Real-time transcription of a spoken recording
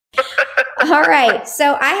All right.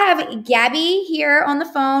 So I have Gabby here on the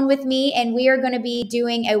phone with me, and we are going to be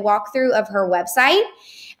doing a walkthrough of her website.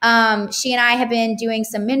 She and I have been doing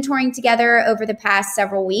some mentoring together over the past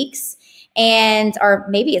several weeks, or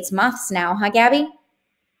maybe it's months now, huh, Gabby?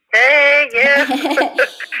 Hey, yeah.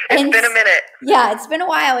 It's been a minute. Yeah, it's been a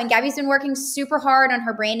while. And Gabby's been working super hard on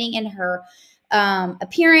her branding and her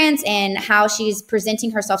appearance and how she's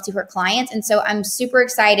presenting herself to her clients. And so I'm super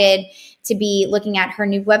excited to be looking at her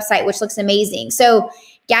new website, which looks amazing. So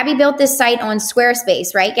Gabby built this site on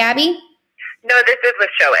Squarespace, right, Gabby? No, this is with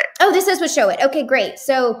Showit. Oh, this is with Showit. Okay, great.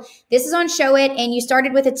 So this is on Showit, and you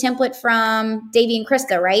started with a template from Davey and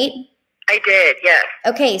Krista, right? I did, yes.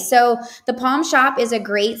 Okay, so the Palm Shop is a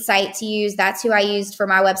great site to use. That's who I used for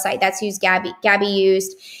my website. That's who Gabby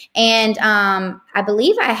used. And I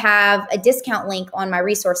believe I have a discount link on my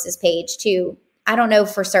resources page too. I don't know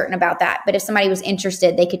for certain about that, but if somebody was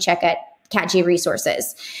interested, they could check at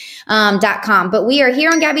catgresources.com. But we are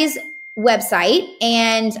here on Gabby's website,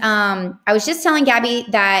 and I was just telling Gabby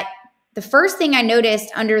that the first thing I noticed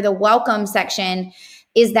under the welcome section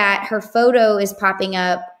is that her photo is popping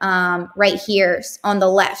up right here on the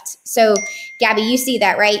left. So Gabby, you see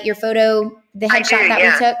that, right? Your photo, the headshot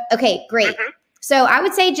we took? Okay, great. Mm-hmm. So I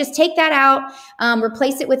would say just take that out,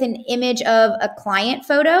 replace it with an image of a client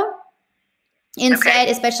photo instead,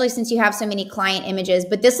 especially since you have so many client images.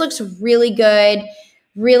 But this looks really good,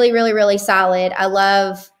 really, really, really solid. I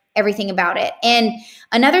love everything about it. And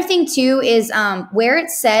another thing too is where it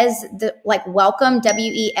says the welcome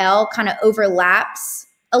WEL kind of overlaps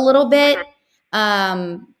a little bit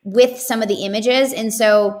with some of the images. And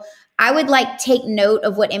so I would take note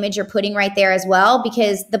of what image you're putting right there as well,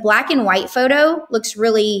 because the black and white photo looks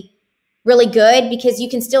really, really good because you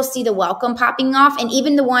can still see the welcome popping off. And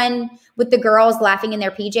even the one with the girls laughing in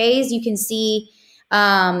their PJs, you can see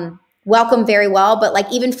welcome very well.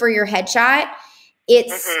 But even for your headshot,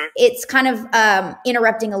 it's kind of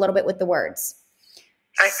interrupting a little bit with the words.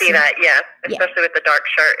 I see that, yeah. Especially with the dark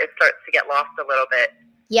shirt, it starts to get lost a little bit.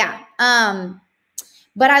 Yeah.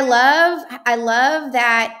 But I love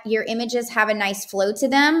that your images have a nice flow to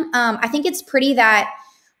them. I think it's pretty that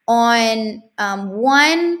on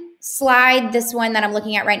one slide, this one that I'm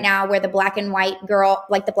looking at right now, where the black and white girl,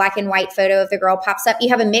 the black and white photo of the girl pops up, you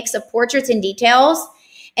have a mix of portraits and details.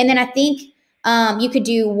 And then I think you could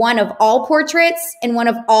do one of all portraits and one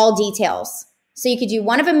of all details. So you could do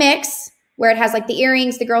one of a mix where it has the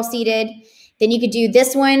earrings, the girl seated. Then you could do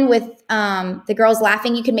this one with the girls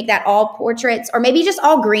laughing. You could make that all portraits, or maybe just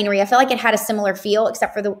all greenery. I feel like it had a similar feel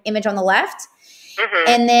except for the image on the left. Mm-hmm.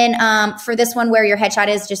 And then for this one where your headshot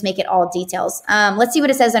is, just make it all details. Let's see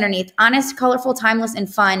what it says underneath. Honest, colorful, timeless,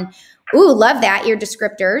 and fun. Ooh, love that, your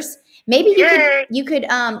descriptors. Maybe you could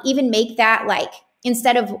even make that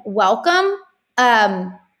instead of welcome,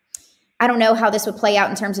 I don't know how this would play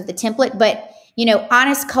out in terms of the template, but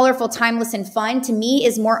honest, colorful, timeless, and fun to me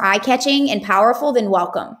is more eye-catching and powerful than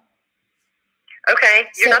welcome. Okay.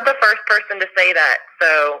 You're not the first person to say that,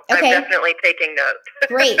 so I'm definitely taking note.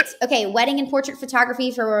 Great. Okay. Wedding and portrait photography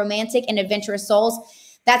for romantic and adventurous souls.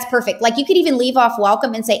 That's perfect. You could even leave off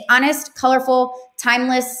welcome and say honest, colorful,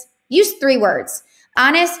 timeless. Use 3 words.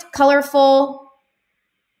 Honest, colorful,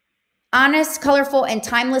 and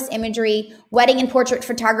timeless imagery, wedding and portrait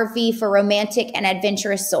photography for romantic and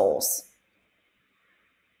adventurous souls.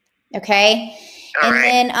 Okay. All right.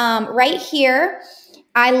 Then right here,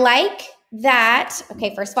 I like that.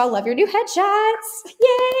 Okay, first of all, love your new headshots. Yay.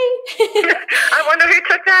 I wonder who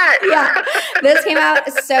took that. Yeah, those came out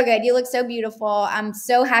so good. You look so beautiful. I'm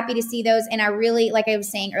so happy to see those. And I really, like I was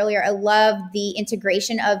saying earlier, I love the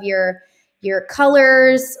integration of your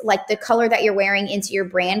colors, the color that you're wearing into your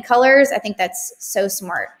brand colors. I think that's so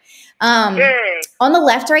smart. On the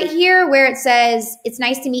left right here where it says, it's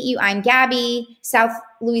nice to meet you. I'm Gabby, South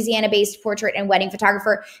Louisiana-based portrait and wedding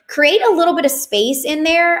photographer. Create a little bit of space in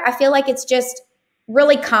there. I feel like it's just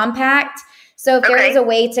really compact. So if there is a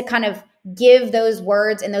way to kind of give those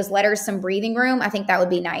words and those letters some breathing room, I think that would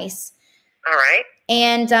be nice. All right.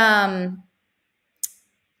 And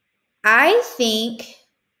I think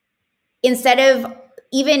instead of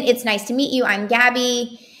even it's nice to meet you, I'm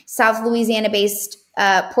Gabby, South Louisiana-based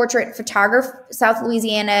portrait and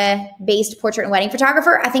wedding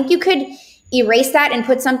photographer, I think you could erase that and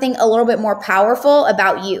put something a little bit more powerful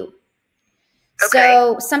about you. Okay.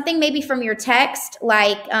 So something maybe from your text,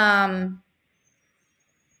 it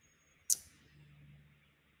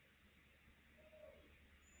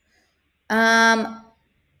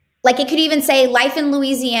could even say life in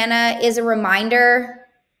Louisiana is a reminder,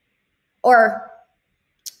 or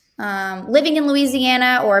living in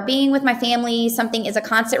Louisiana or being with my family, something is a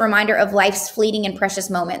constant reminder of life's fleeting and precious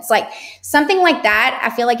moments. Like something like that,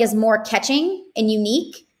 I feel like is more catching and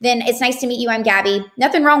unique than it's nice to meet you. I'm Gabby.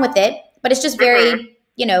 Nothing wrong with it, but it's just very,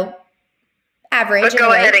 average. But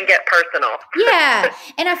go ahead and get personal. Yeah.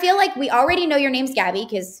 And I feel like we already know your name's Gabby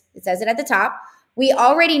because it says it at the top. We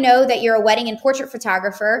already know that you're a wedding and portrait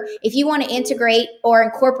photographer. If you want to integrate or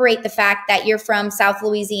incorporate the fact that you're from South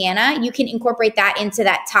Louisiana, you can incorporate that into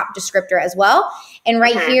that top descriptor as well. And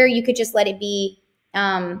right here, you could just let it be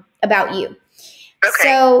about you. Okay.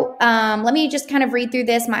 So let me just kind of read through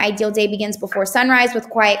this. My ideal day begins before sunrise with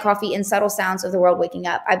quiet coffee and subtle sounds of the world waking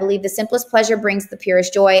up. I believe the simplest pleasure brings the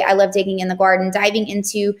purest joy. I love digging in the garden, diving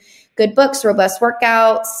into good books, robust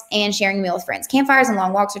workouts, and sharing a meal with friends. Campfires and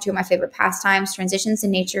long walks are two of my favorite pastimes. Transitions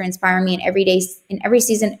in nature inspire me, and every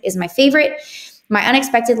season is my favorite. My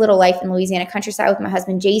unexpected little life in Louisiana countryside with my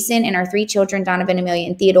husband, Jason, and our 3 children, Donovan, Amelia,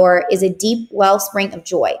 and Theodore, is a deep wellspring of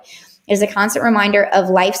joy. It is a constant reminder of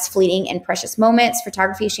life's fleeting and precious moments.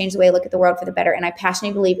 Photography has changed the way I look at the world for the better, and I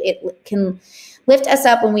passionately believe it can lift us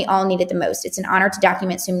up when we all need it the most. It's an honor to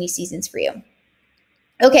document so many seasons for you.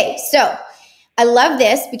 Okay, so I love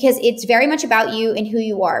this because it's very much about you and who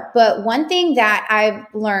you are. But one thing that I've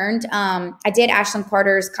learned, I did Ashlyn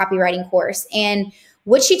Carter's copywriting course, and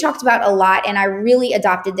what she talked about a lot, and I really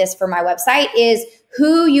adopted this for my website, is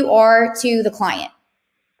who you are to the client.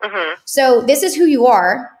 So this is who you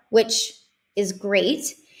are, which is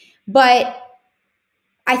great. But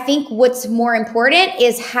I think what's more important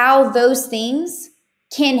is how those things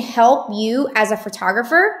can help you as a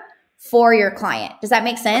photographer for your client. Does that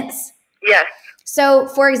make sense? Yes. So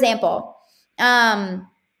for example,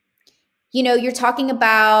 you're talking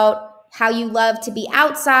about how you love to be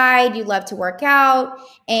outside, you love to work out,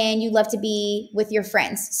 and you love to be with your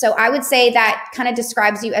friends. So I would say that kind of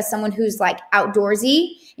describes you as someone who's like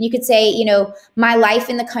outdoorsy. And you could say, my life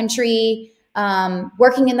in the country,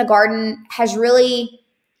 working in the garden is really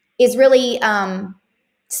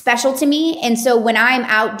special to me. And so when I'm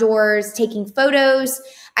outdoors taking photos,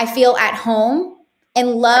 I feel at home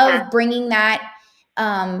and love bringing that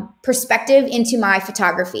perspective into my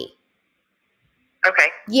photography. Okay.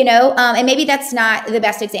 And maybe that's not the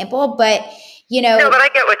best example, but no, but I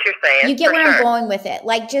get what you're saying. You get where I'm going with it.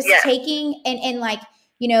 Like just taking and like,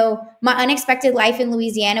 my unexpected life in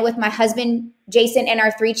Louisiana with my husband, Jason, and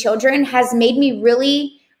our 3 children has made me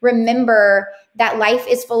really remember that life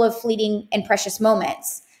is full of fleeting and precious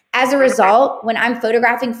moments. As a result, when I'm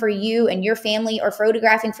photographing for you and your family or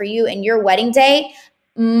photographing for you and your wedding day,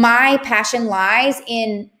 my passion lies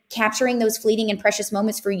in capturing those fleeting and precious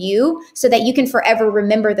moments for you so that you can forever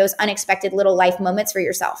remember those unexpected little life moments for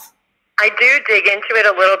yourself. I do dig into it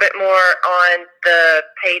a little bit more on the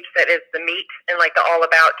page that is the meat and like the all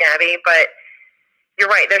about Gabby, but you're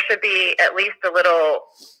right. There should be at least a little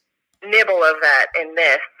nibble of that in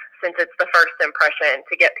this since it's the first impression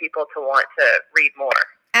to get people to want to read more.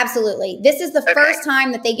 Absolutely. This is the first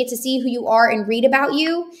time that they get to see who you are and read about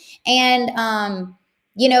you. And,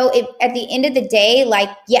 at the end of the day, like,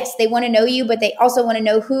 yes, they want to know you, but they also want to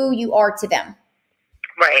know who you are to them.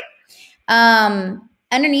 Right.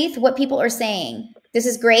 Underneath what people are saying. This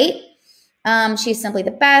is great. She's simply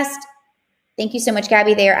the best. Thank you so much,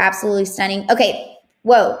 Gabby. They are absolutely stunning. Okay.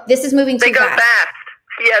 Whoa. This is moving too fast. They go fast.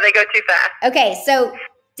 Yeah, they go too fast. Okay. So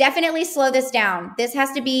definitely slow this down. This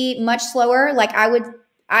has to be much slower. Like I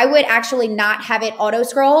would actually not have it auto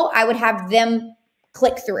scroll. I would have them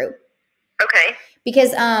click through. Okay.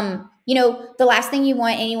 Because, the last thing you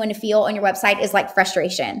want anyone to feel on your website is like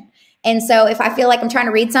frustration. And so if I feel like I'm trying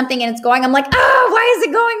to read something and it's going, I'm like, oh, why is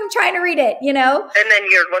it going? I'm trying to read it, And then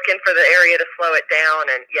you're looking for the area to slow it down.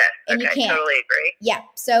 And yes, and you can't. Totally agree. Yeah.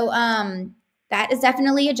 So that is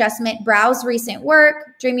definitely adjustment. Browse recent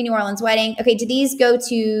work, Dreamy New Orleans wedding. Okay. Do these go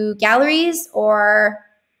to galleries or?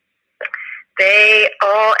 They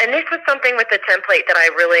all, and this was something with the template that I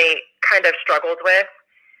really kind of struggled with.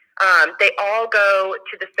 They all go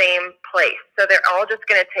to the same place. So they're all just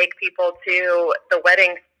going to take people to the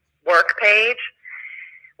wedding work page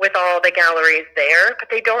with all the galleries there, but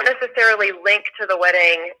they don't necessarily link to the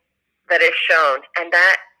wedding that is shown. And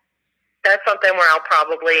that's something where I'll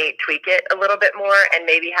probably tweak it a little bit more and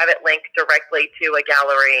maybe have it linked directly to a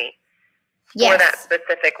gallery for that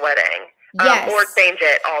specific wedding. Or change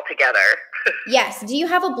it altogether. Yes. Do you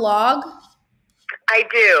have a blog? I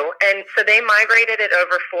do. And so they migrated it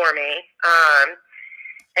over for me.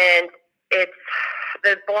 And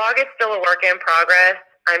the blog is still a work in progress.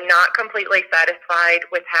 I'm not completely satisfied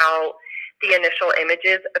with how the initial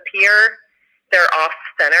images appear. They're off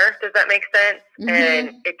center. Does that make sense? Mm-hmm.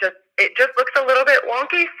 And it it just looks a little bit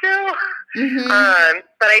wonky still.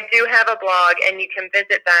 But I do have a blog, and you can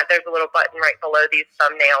visit that. There's a little button right below these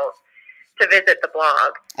thumbnails to visit the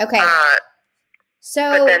blog. Okay. But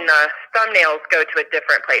then the thumbnails go to a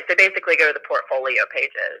different place. They basically go to the portfolio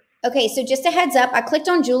pages. Okay, so just a heads up, I clicked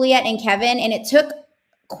on Juliet and Kevin, and it took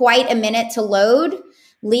quite a minute to load.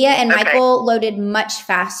 Leah and Michael loaded much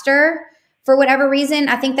faster. For whatever reason,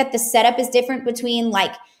 I think that the setup is different between,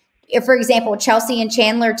 like, if, for example, Chelsea and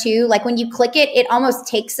Chandler too, like when you click it, it almost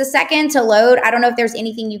takes a second to load. I don't know if there's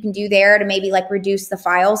anything you can do there to maybe like reduce the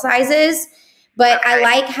file sizes, but I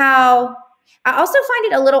like how, I also find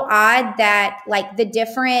it a little odd that like the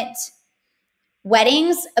different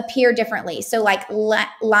weddings appear differently. So like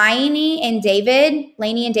Lainey and David,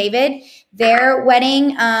 their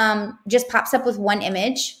wedding just pops up with one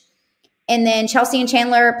image. And then Chelsea and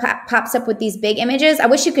Chandler pops up with these big images. I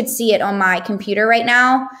wish you could see it on my computer right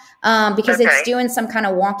now because it's doing some kind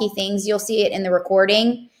of wonky things. You'll see it in the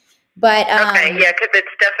recording. But yeah, because it's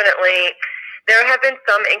definitely, there have been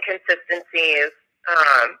some inconsistencies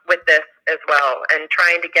with this as well, and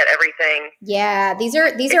trying to get everything. Yeah, these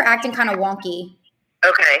are acting kind of wonky.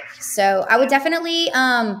 Okay. So I would definitely,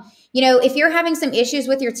 if you're having some issues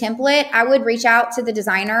with your template, I would reach out to the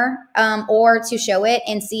designer or to Show It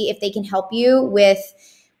and see if they can help you with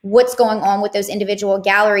what's going on with those individual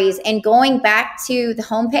galleries. And going back to the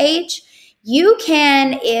homepage, you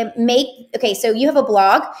can so you have a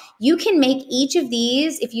blog. You can make each of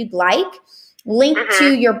these, if you'd like, link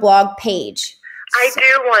to your blog page. I do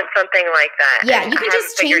want something like that. Yeah, you can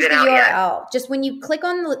just change the URL. Just when you click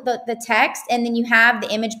on the text and then you have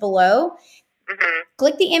the image below,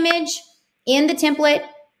 click the image in the template,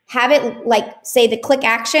 have it like say the click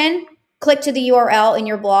action, click to the URL in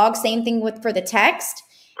your blog, same thing for the text.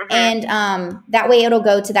 And that way it'll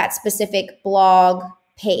go to that specific blog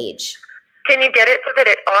page. Can you get it so that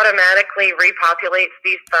it automatically repopulates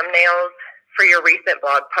these thumbnails for your recent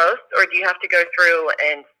blog posts, or do you have to go through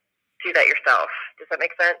and do that yourself? Does that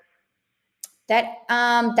make sense? That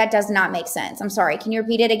does not make sense. I'm sorry. Can you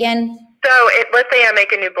repeat it again? So let's say I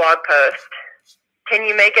make a new blog post. Can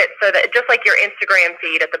you make it so that just like your Instagram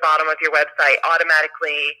feed at the bottom of your website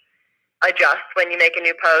automatically adjusts when you make a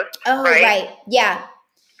new post? Oh, right. Yeah.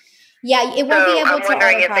 Yeah, it won't be able to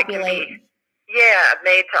auto-populate.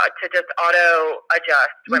 Made to just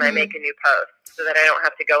auto-adjust when I make a new post so that I don't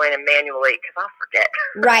have to go in and manually, because I'll forget.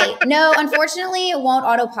 Right. No, unfortunately, it won't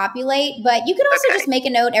auto-populate, but you could also just make a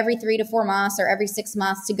note every 3 to 4 months or every 6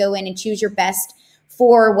 months to go in and choose your best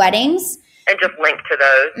 4 weddings. And just link to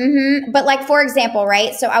those. But like, for example,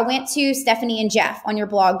 right? So I went to Stephanie and Jeff on your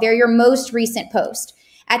blog. They're your most recent post.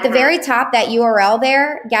 At the very top, that URL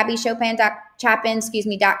there,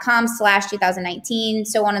 GabbyChopin.com/2019,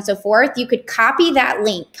 so on and so forth. You could copy that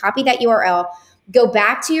link, copy that URL, go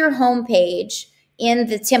back to your homepage in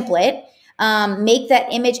the template, make that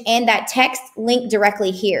image and that text link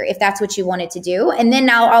directly here if that's what you wanted to do. And then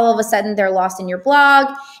now all of a sudden they're lost in your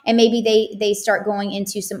blog, and maybe they start going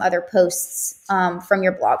into some other posts from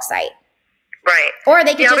your blog site. Right. Or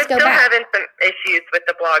they can just go back. I'm still having some issues with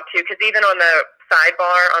the blog too, because even on the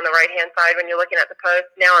sidebar on the right-hand side when you're looking at the post,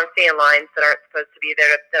 now I'm seeing lines that aren't supposed to be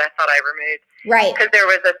there that I thought I removed. Right. Because there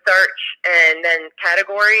was a search and then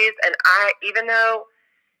categories, and even though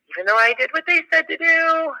I did what they said to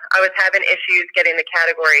do, I was having issues getting the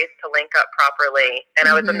categories to link up properly. And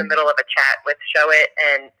I was in the middle of a chat with Show It,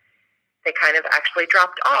 and they kind of actually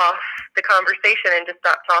dropped off the conversation and just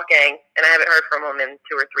stopped talking. And I haven't heard from them in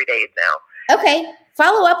 2 or 3 days now. Okay.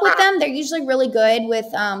 Follow up with them. They're usually really good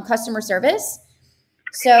with customer service.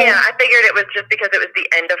 So yeah, I figured it was just because it was the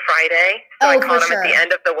end of Friday. So I called them at the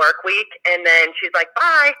end of the work week, and then she's like,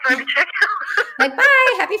 bye, time to check out. Like,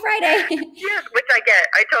 bye, happy Friday. Yes, which I get.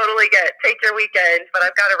 I totally get. Take your weekend, but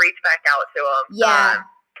I've got to reach back out to them. Yeah.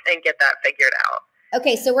 And get that figured out.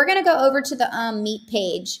 Okay, so we're going to go over to the Meet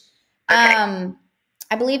page. Okay.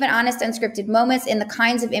 I believe in honest, unscripted moments and the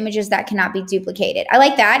kinds of images that cannot be duplicated. I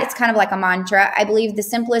like that. It's kind of like a mantra. I believe the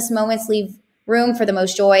simplest moments leave room for the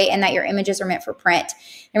most joy, and that your images are meant for print.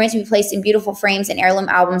 They're meant to be placed in beautiful frames and heirloom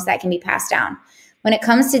albums that can be passed down. When it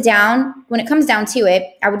comes down to it,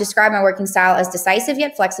 I would describe my working style as decisive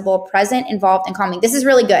yet flexible, present, involved, and calming. This is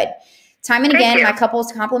really good. Time and again, my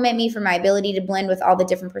couples compliment me for my ability to blend with all the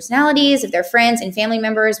different personalities of their friends and family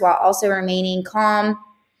members while also remaining a calm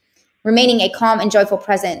and joyful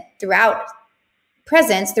presence throughout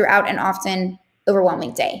and often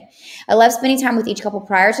overwhelming day. I love spending time with each couple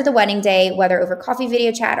prior to the wedding day, whether over coffee,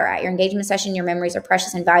 video chat, or at your engagement session. Your memories are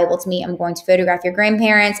precious and valuable to me. I'm going to photograph your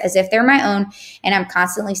grandparents as if they're my own, and I'm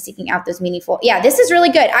constantly seeking out those meaningful. Yeah, this is really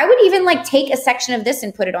good. I would even like take a section of this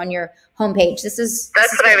and put it on your homepage. That's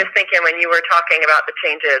what I was thinking when you were talking about the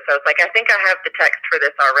changes. I was like, I think I have the text for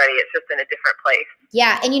this already. It's just in a different place.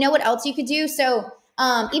 Yeah, and you know what else you could do? So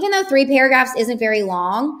even though 3 paragraphs isn't very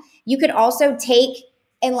long, you could also take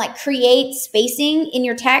and like create spacing in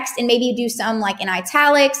your text, and maybe do some like in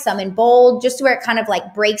italics, some in bold, just to where it kind of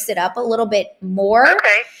like breaks it up a little bit more.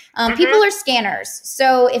 Okay. People are scanners.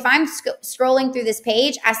 So if I'm scrolling through this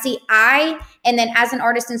page, I see and then as an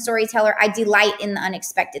artist and storyteller, I delight in the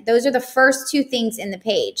unexpected. Those are the first 2 things in the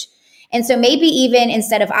page. And so maybe even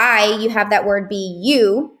instead of you have that word be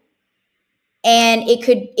you, and it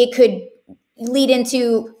could lead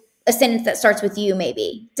into a sentence that starts with you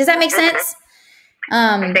maybe. Does that make sense?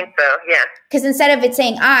 I think so, yeah. Because instead of it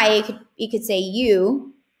saying you could say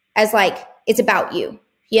you, as like it's about you,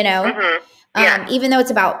 you know? Yeah. Even though it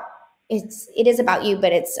is about you,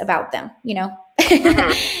 but it's about them, you know?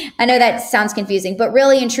 I know that sounds confusing, but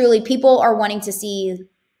really and truly, people are wanting to see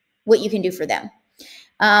what you can do for them.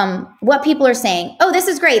 What people are saying, oh, this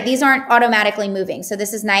is great. These aren't automatically moving. So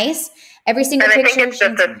this is nice. Every single picture. I think it's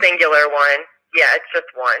just a singular one. Yeah, it's just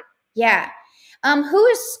one. Yeah. Who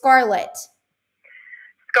is Scarlett?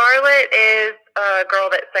 Scarlett is a girl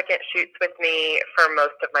that second shoots with me for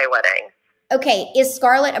most of my weddings. Okay. Is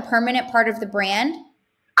Scarlett a permanent part of the brand?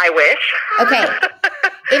 I wish. Okay.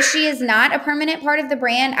 If she is not a permanent part of the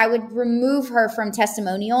brand, I would remove her from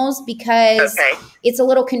testimonials, because it's a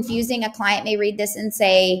little confusing. A client may read this and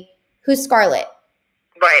say, who's Scarlett?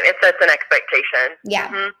 Right. It sets an expectation.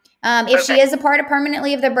 Yeah. If she is a part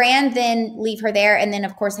permanently of the brand, then leave her there. And then,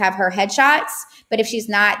 of course, have her headshots. But if she's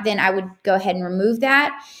not, then I would go ahead and remove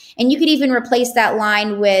that. And you could even replace that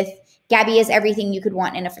line with, Gabby is everything you could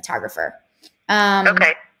want in a photographer.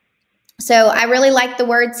 So I really like the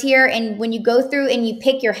words here. And when you go through and you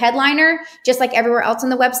pick your headliner, just like everywhere else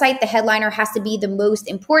on the website, the headliner has to be the most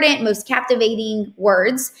important, most captivating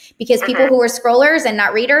words, because people who are scrollers and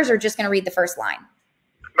not readers are just going to read the first line.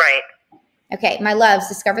 Right. Okay. My loves,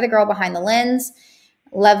 discover the girl behind the lens.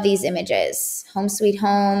 Love these images. Home sweet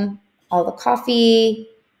home, all the coffee,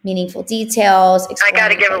 meaningful details. I got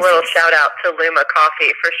to give a little shout out to Luma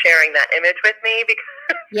Coffee for sharing that image with me,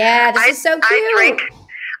 because yeah, this is so cute.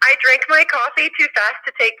 I drink my coffee too fast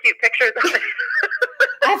to take cute pictures of it.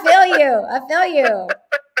 I feel you.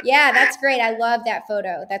 Yeah, that's great. I love that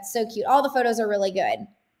photo. That's so cute. All the photos are really good.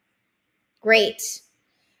 Great.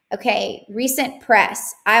 Okay, recent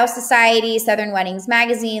press. Isle Society, Southern Weddings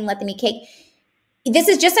Magazine, Let Them Eat Cake. This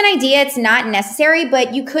is just an idea. It's not necessary,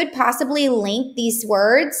 but you could possibly link these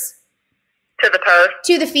words to the post,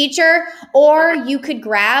 to the feature, or you could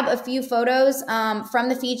grab a few photos from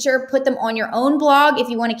the feature, put them on your own blog if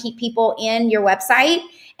you want to keep people in your website,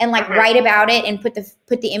 and like write about it and put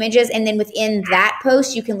the images, and then within that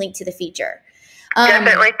post you can link to the feature.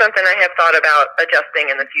 Definitely something I have thought about adjusting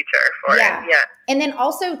in the future for it. Yeah. And then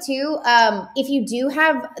also too, if you do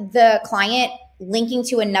have the client linking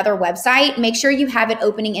to another website, make sure you have it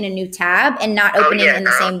opening in a new tab and not opening in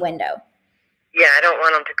the same window. Yeah, I don't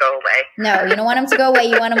want them to go away. No, you don't want them to go away.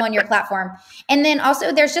 You want them on your platform. And then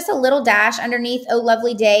also there's just a little dash underneath Oh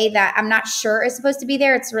Lovely Day that I'm not sure is supposed to be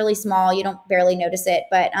there. It's really small. You don't barely notice it.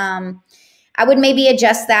 But I would maybe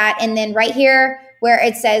adjust that. And then right here where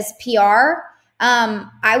it says PR,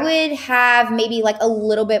 I would have maybe like a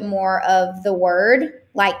little bit more of the word,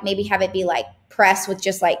 like maybe have it be like press with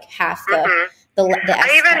just like half the I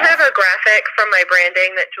even have a graphic from my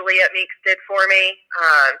branding that Juliet Meeks did for me.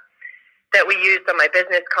 That we used on my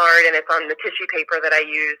business card, and it's on the tissue paper that I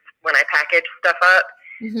use when I package stuff up.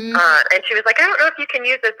 And she was like, I don't know if you can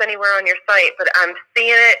use this anywhere on your site, but I'm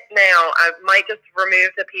seeing it now. I might just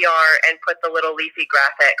remove the PR and put the little leafy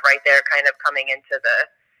graphic right there, kind of coming into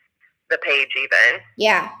the page even.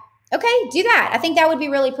 Yeah. Okay, do that. I think that would be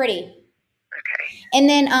really pretty. Okay. And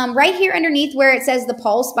then right here underneath where it says the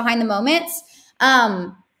pulse behind the moments,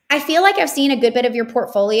 I feel like I've seen a good bit of your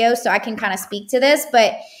portfolio, so I can kind of speak to this,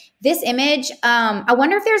 but this image, I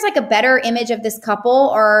wonder if there's like a better image of this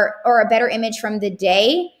couple or a better image from the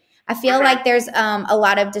day. I feel like there's a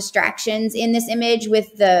lot of distractions in this image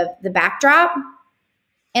with the backdrop.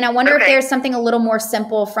 And I wonder if there's something a little more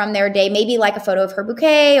simple from their day, maybe like a photo of her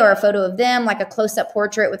bouquet or a photo of them, like a close-up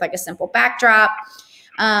portrait with like a simple backdrop.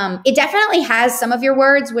 It definitely has some of your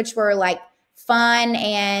words, which were like fun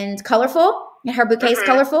and colorful. Her bouquet is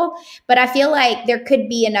colorful, but I feel like there could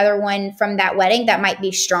be another one from that wedding that might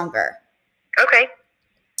be stronger. Okay.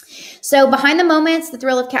 So behind the moments, the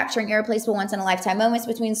thrill of capturing irreplaceable once-in-a-lifetime moments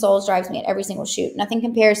between souls drives me at every single shoot. Nothing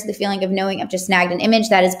compares to the feeling of knowing I've just snagged an image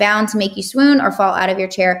that is bound to make you swoon or fall out of your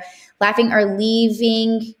chair, laughing or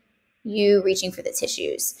leaving you reaching for the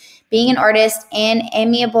tissues. Being an artist and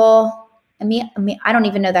amiable, I don't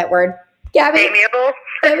even know that word. Gabby? Amiable?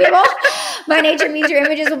 Amiable? By nature means your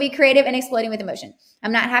images will be creative and exploding with emotion.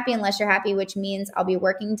 I'm not happy unless you're happy, which means I'll be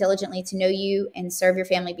working diligently to know you and serve your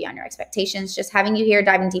family beyond your expectations. Just having you here,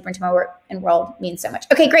 diving deeper into my work and world means so much.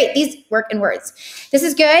 Okay, great. These work in words. This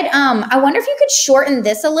is good. I wonder if you could shorten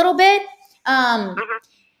this a little bit and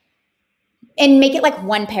make it like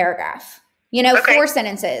one paragraph, okay. 4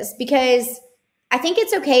 sentences, because I think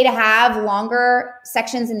it's okay to have longer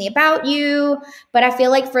sections in the about you, but I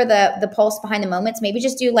feel like for the pulse behind the moments, maybe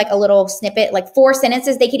just do like a little snippet, like 4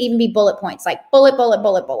 sentences. They could even be bullet points, like bullet, bullet,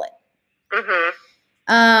 bullet, bullet.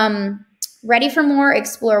 Ready for more,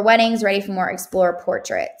 explore weddings. Ready for more, explore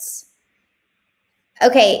portraits.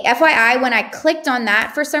 Okay, FYI, when I clicked on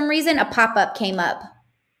that, for some reason, a pop-up came up.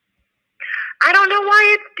 I don't know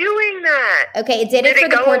why it's doing that. Okay, it did it for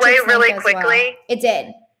the portraits. Did it go away really quickly? Well. It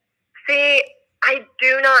did. See, I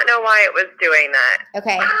do not know why it was doing that.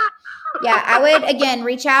 Okay. Yeah, I would, again,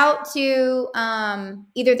 reach out to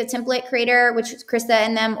either the template creator, which is Krista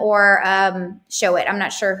and them, or Show It. I'm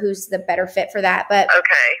not sure who's the better fit for that. But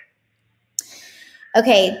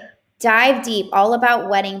okay, dive deep, all about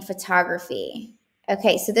wedding photography.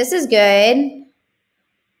 Okay, so this is good.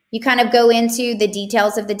 You kind of go into the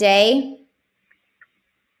details of the day.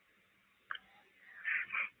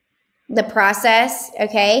 The process,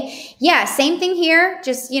 okay? Yeah, same thing here.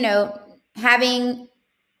 Just, having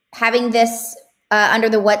this under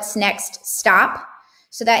the what's next stop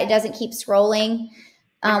so that it doesn't keep scrolling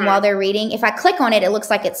while they're reading. If I click on it, it looks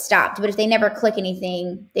like it's stopped. But if they never click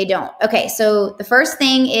anything, they don't. Okay, so the first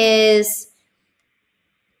thing is,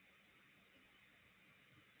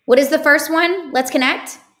 what is the first one? Let's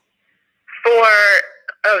connect?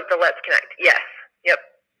 The Let's Connect. Yes. Yep.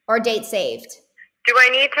 Or date saved. Do I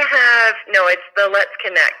need to have, no, it's the Let's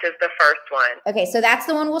Connect is the first one. Okay, so that's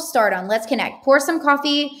the one we'll start on. Let's connect. Pour some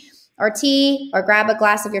coffee or tea or grab a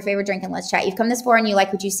glass of your favorite drink and let's chat. You've come this far and you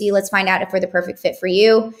like what you see. Let's find out if we're the perfect fit for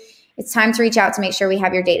you. It's time to reach out to make sure we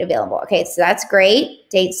have your date available. Okay, so that's great.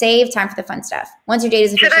 Date saved, time for the fun stuff. Once your date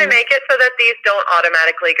is officially... Should I make it so that these don't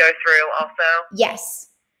automatically go through also? Yes.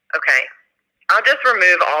 Okay. I'll just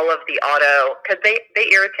remove all of the auto because they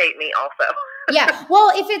irritate me also. Yeah,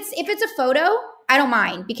 well, if it's a photo, I don't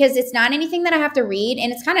mind because it's not anything that I have to read.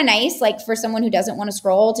 And it's kind of nice, like for someone who doesn't want to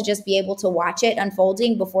scroll, to just be able to watch it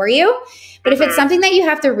unfolding before you. But if it's something that you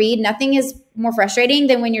have to read, nothing is more frustrating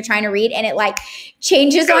than when you're trying to read and it like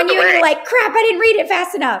changes on you and you're like, crap, I didn't read it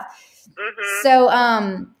fast enough. So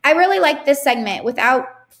I really like this segment without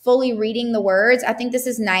fully reading the words. I think this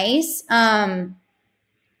is nice. I'm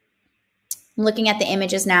looking at the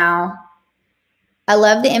images now. I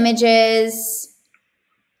love the images.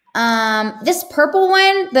 This purple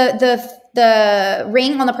one, the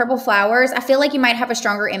ring on the purple flowers, I feel like you might have a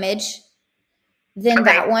stronger image than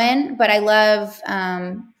that one, but I love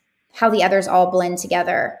how the others all blend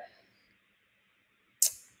together.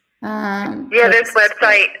 This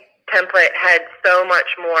website template had so much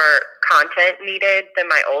more content needed than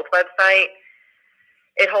my old website.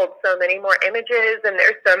 It holds so many more images and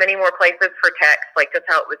there's so many more places for text, like just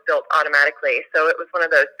how it was built automatically. So it was one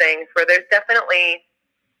of those things where there's definitely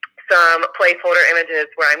some placeholder images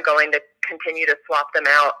where I'm going to continue to swap them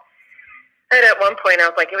out. And at one point I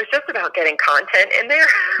was like, it was just about getting content in there.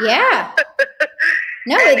 Yeah.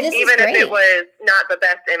 No, this even is great. if it was not the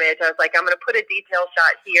best image, I was like, I'm going to put a detail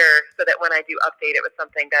shot here so that when I do update it with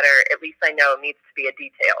something better, at least I know it needs to be a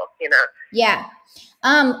detail, Yeah.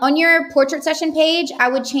 On your portrait session page, I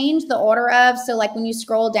would change the order of, so like when you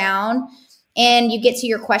scroll down and you get to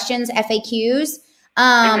your questions, FAQs,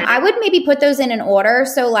 I would maybe put those in an order.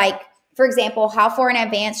 So like, for example, how far in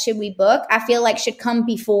advance should we book? I feel like should come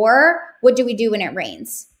before, what do we do when it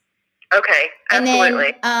rains? Okay,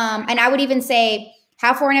 absolutely. And then, and I would even say,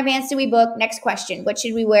 how far in advance do we book? Next question. What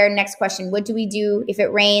should we wear? Next question. What do we do if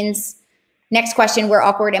it rains? Next question. We're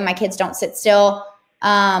awkward and my kids don't sit still.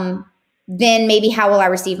 Then maybe how will I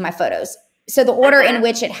receive my photos? So the order in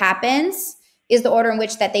which it happens is the order in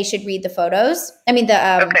which that they should read the photos. I mean,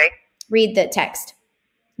 read the text.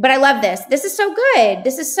 But I love this. This is so good.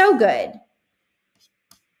 This is so good.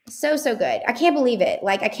 So good. I can't believe it.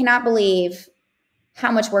 Like, I cannot believe how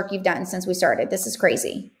much work you've done since we started. This is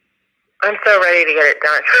crazy. I'm so ready to get it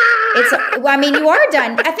done. I mean, you are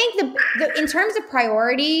done. I think in terms of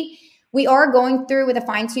priority, we are going through with a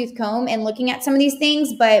fine-tooth comb and looking at some of these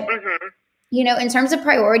things, but in terms of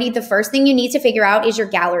priority, the first thing you need to figure out is your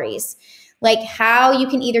galleries, like how you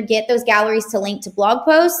can either get those galleries to link to blog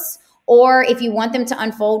posts, or if you want them to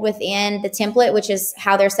unfold within the template, which is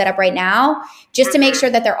how they're set up right now, just to make sure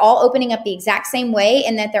that they're all opening up the exact same way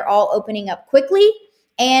and that they're all opening up quickly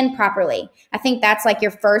and properly. I think that's like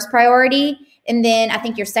your first priority. And then I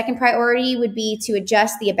think your second priority would be to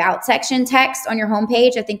adjust the about section text on your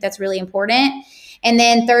homepage. I think that's really important. And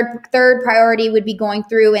then third priority would be going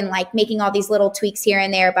through and like making all these little tweaks here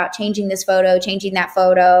and there about changing this photo, changing that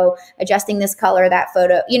photo, adjusting this color, that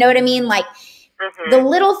photo. You know what I mean? Like the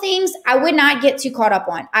little things I would not get too caught up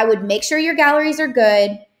on. I would make sure your galleries are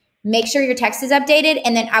good, make sure your text is updated,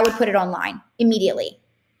 and then I would put it online immediately.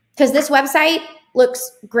 Because this website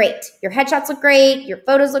looks great. Your headshots look great. Your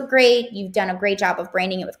photos look great. You've done a great job of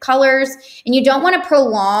branding it with colors. And you don't want to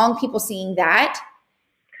prolong people seeing that.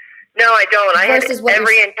 No, I don't. I had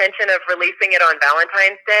every intention of releasing it on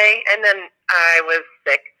Valentine's Day, and then I was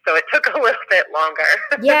sick, so it took a little bit longer.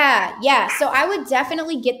 Yeah. So I would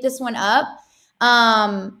definitely get this one up.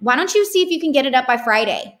 Why don't you see if you can get it up by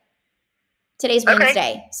Friday? Today's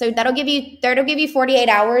Wednesday. So that'll give you 48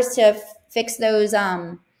 hours to fix those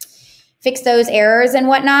errors and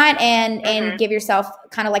whatnot, and give yourself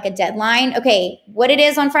kind of like a deadline. Okay, what it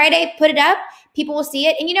is on Friday, put it up. People will see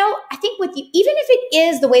it. And, I think with you, even if it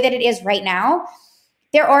is the way that it is right now,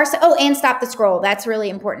 there are, and stop the scroll. That's really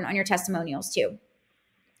important on your testimonials too.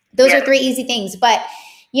 Those are 3 easy things. But,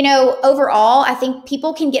 overall, I think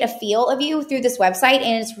people can get a feel of you through this website,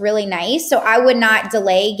 and it's really nice. So I would not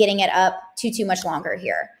delay getting it up too much longer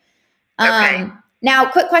here. Okay. Now,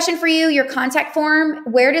 quick question for you. Your contact form,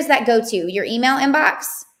 where does that go to? Your email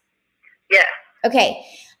inbox? Yes. Okay.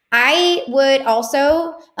 I would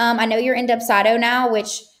also, I know you're in Dubsado now,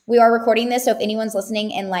 which we are recording this. So if anyone's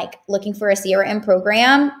listening and like looking for a CRM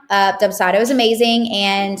program, Dubsado is amazing.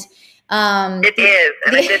 And it is.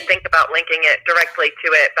 And I did think about linking it directly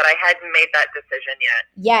to it, but I hadn't made that decision yet.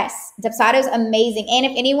 Yes. Dubsado is amazing. And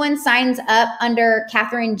if anyone signs up under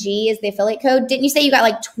Catherine G is the affiliate code, didn't you say you got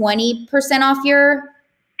like 20% off your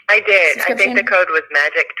I did. I think the code was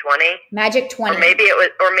Magic 20. Magic 20. Or maybe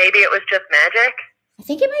it was just Magic. I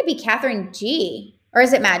think it might be Catherine G. Or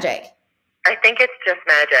is it Magic? I think it's just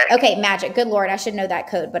Magic. Okay, Magic. Good Lord, I should know that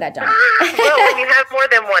code, but I don't. Well, when you have more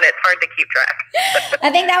than one, it's hard to keep track. I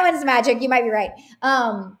think that one's Magic. You might be right.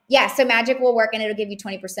 So Magic will work, and it'll give you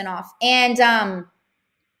 20% off. And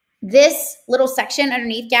this little section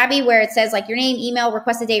underneath, Gabby, where it says like your name, email,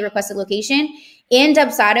 requested date, requested location, in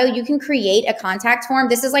Dubsado, you can create a contact form.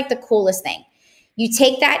 This is like the coolest thing. You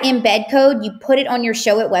take that embed code, you put it on your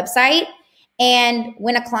Show It website, and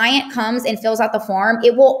when a client comes and fills out the form,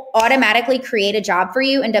 it will automatically create a job for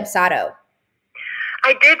you in Dubsado.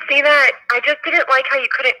 I did see that. I just didn't like how you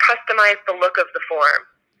couldn't customize the look of the form.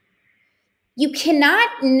 You cannot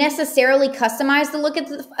necessarily customize the look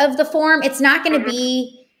of the form. It's not going to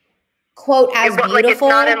be, quote, as beautiful. Like it's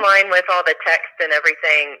not in line with all the text and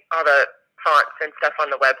everything, all the fonts and stuff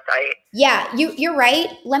on the website. Yeah, you're right.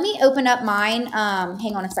 Let me open up mine.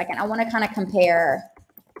 Hang on a second. I want to kind of compare.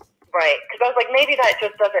 Right, because I was like, maybe that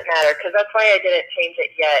just doesn't matter, because that's why I didn't change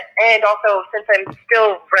it yet. And also, since I'm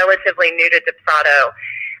still relatively new to Dubsado,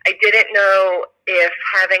 I didn't know if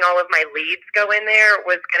having all of my leads go in there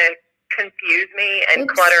was going to confuse me and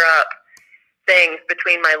clutter up things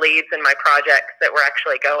between my leads and my projects that were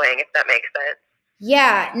actually going, if that makes sense.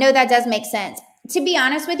 Yeah, no, that does make sense. To be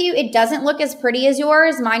honest with you, it doesn't look as pretty as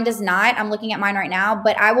yours. Mine does not. I'm looking at mine right now,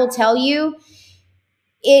 but I will tell you,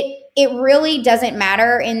 it really doesn't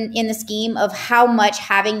matter in the scheme of how much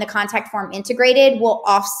having the contact form integrated will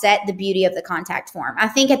offset the beauty of the contact form. I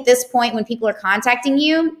think at this point, when people are contacting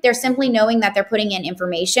you, they're simply knowing that they're putting in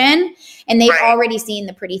information and they've already seen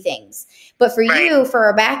the pretty things. But for you, for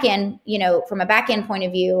a back end, from a back end point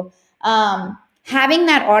of view, having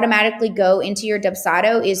that automatically go into your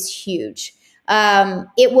Dubsado is huge.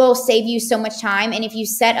 It will save you so much time. And if you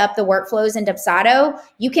set up the workflows in Dubsado,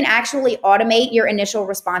 you can actually automate your initial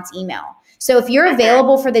response email. So if you're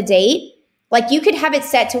available for the date, like you could have it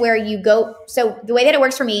set to where you go. So the way that it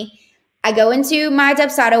works for me, I go into my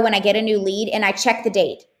Dubsado when I get a new lead and I check the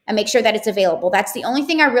date. I make sure that it's available. That's the only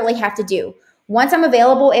thing I really have to do. Once I'm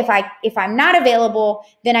available, if I'm not available,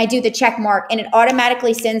 then I do the check mark and it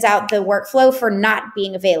automatically sends out the workflow for not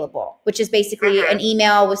being available, which is basically an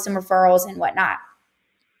email with some referrals and whatnot.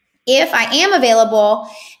 If I am available,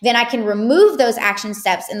 then I can remove those action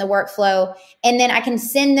steps in the workflow, and then I can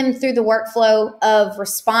send them through the workflow of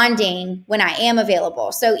responding when I am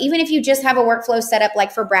available. So even if you just have a workflow set up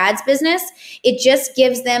like for Brad's business, it just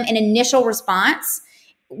gives them an initial response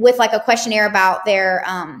with like a questionnaire about their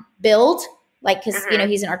build. like, because, you know,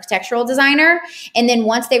 he's an architectural designer. And then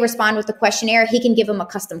once they respond with the questionnaire, he can give them a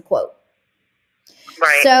custom quote.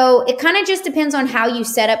 Right. So it kind of just depends on how you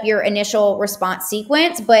set up your initial response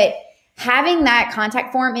sequence, but having that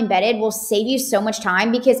contact form embedded will save you so much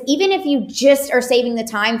time, because even if you just are saving the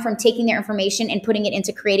time from taking their information and putting it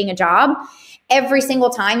into creating a job, every single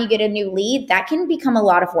time you get a new lead, that can become a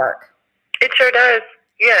lot of work. It sure does.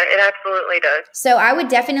 Yeah, it absolutely does. So I would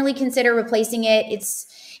definitely consider replacing it.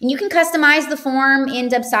 And you can customize the form in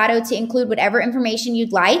Dubsado to include whatever information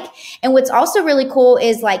you'd like. And what's also really cool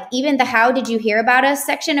is like even the how did you hear about us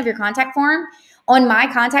section of your contact form. On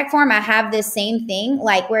my contact form, I have this same thing,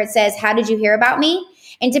 like where it says, how did you hear about me?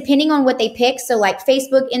 And depending on what they pick, so like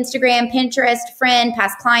Facebook, Instagram, Pinterest, friend,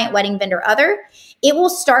 past client, wedding vendor, other, it will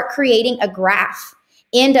start creating a graph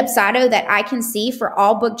in Dubsado that I can see for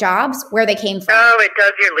all booked jobs where they came from. Oh, it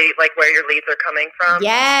does your lead, like where your leads are coming from?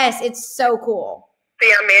 Yes, it's so cool.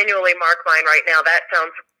 See, I manually mark mine right now. That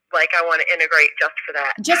sounds like I want to integrate just for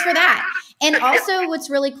that. Just for that. And also what's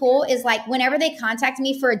really cool is like whenever they contact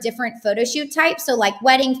me for a different photo shoot type, so like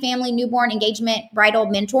wedding, family, newborn, engagement, bridal,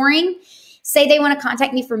 mentoring, say they want to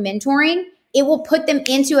contact me for mentoring, it will put them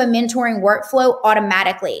into a mentoring workflow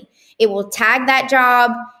automatically. It will tag that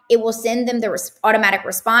job. It will send them the automatic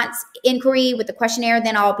response inquiry with the questionnaire.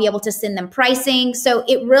 Then I'll be able to send them pricing. So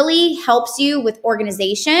it really helps you with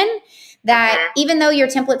organization, that even though your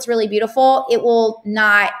template's really beautiful, it will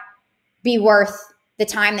not be worth the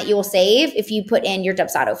time that you will save if you put in your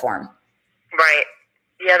Dubsado form. Right.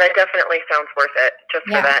 Yeah, that definitely sounds worth it just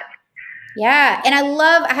for that. Yeah. And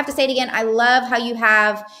I have to say it again, I love how you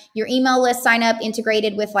have your email list sign up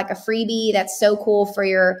integrated with like a freebie. That's so cool for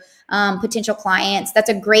your potential clients. That's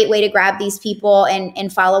a great way to grab these people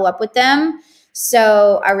and follow up with them.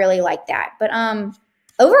 So I really like that. But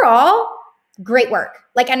overall, great work.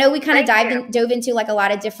 Like I know we kind of dove into like a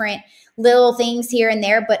lot of different little things here and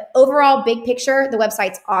there, but overall, big picture, the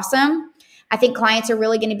website's awesome. I think clients are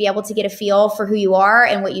really going to be able to get a feel for who you are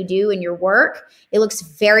and what you do in your work. It looks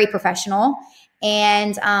very professional.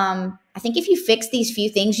 And I think if you fix these few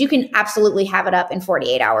things, you can absolutely have it up in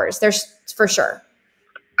 48 hours. There's for sure.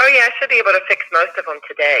 Oh yeah, I should be able to fix most of them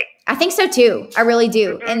today. I think so too. I really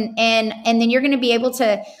do. And then you're going to be able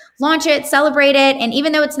to launch it, celebrate it. And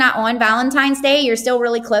even though it's not on Valentine's Day, you're still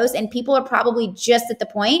really close. And people are probably just at the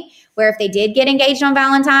point where if they did get engaged on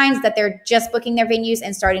Valentine's, that they're just booking their venues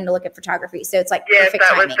and starting to look at photography. So it's like perfect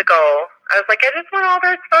timing. Was the goal. I was like, I just want all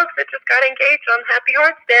those folks that just got engaged on Happy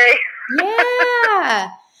Hearts Day. Yeah.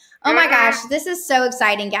 Oh my gosh. This is so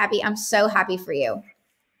exciting, Gabby. I'm so happy for you.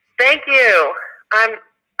 Thank you.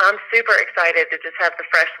 I'm super excited to just have the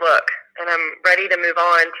fresh look, and I'm ready to move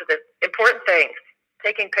on to the important things,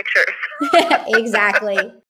 taking pictures. Exactly.